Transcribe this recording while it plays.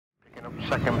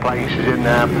Second place is in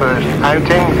their first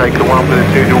outing. They come up with a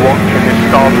 2 to watch in this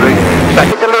start of the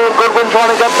second. It's a little Goodwin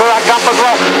trying to get through that gap as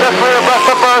well. They're three abreast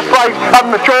the first place. And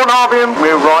Sean Harvey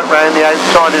move right round the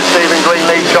outside as Stephen Green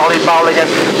leads Charlie Powell again.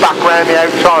 Back round the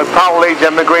outside. Powell leads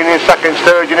Emma Green in second,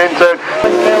 Sturgeon in third.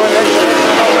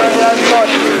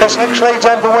 Hicks leads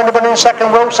Emma Winterburn in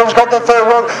second. Wilson's got the third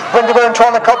one. Winterburn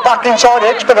trying to cut back inside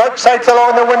Hicks, but Hicks takes the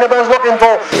line that Winterburn's looking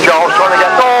for. Giles trying to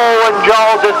get. Oh, and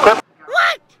Giles is clipped.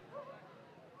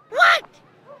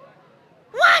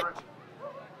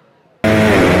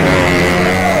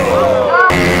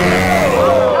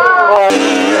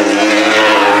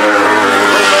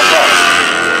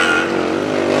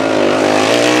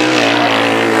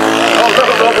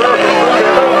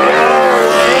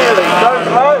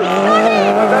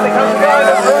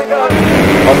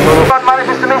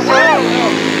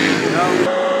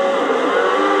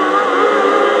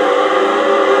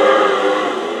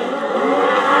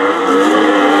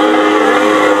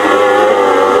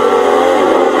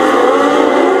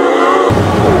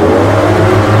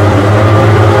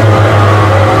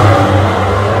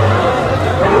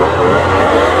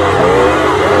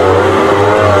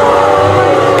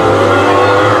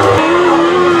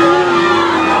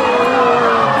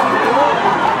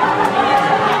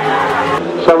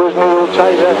 So is Neil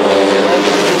Taylor.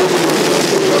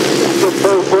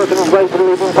 Working his way to the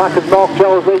leading pack as Mark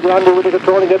Giles leads Andy Whittaker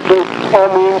trying to get through on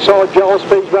the inside. Giles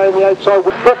speeds round the outside.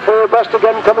 But for best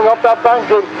again coming off that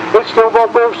banking. It's still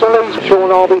Bob Wilson leads. Sean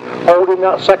Harvey holding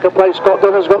that second place. Scott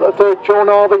Dunner's got the third. Sean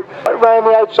Harvey round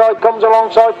the outside comes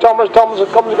alongside Thomas. Thomas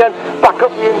comes again back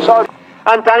up the inside.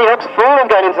 And Danny Hook's fallen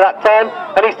going into that turn,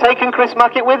 and he's taken Chris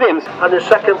Mackett with him. And the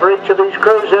second for each of these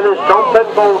crews in as Tom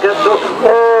Penfold gets up.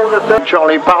 Oh, the third.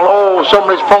 Charlie Powell. Oh,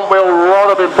 somebody's front wheel right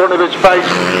up in front of his face.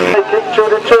 They kick 2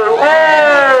 to 2.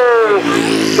 Oh!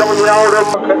 Johnny Oldham.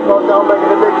 Kept right down, making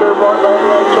a big move right down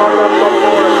the outside. That's on the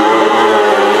corner.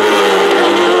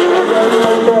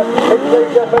 It's the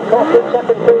second cost in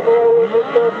second.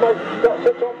 Third place. Got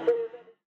 6 on.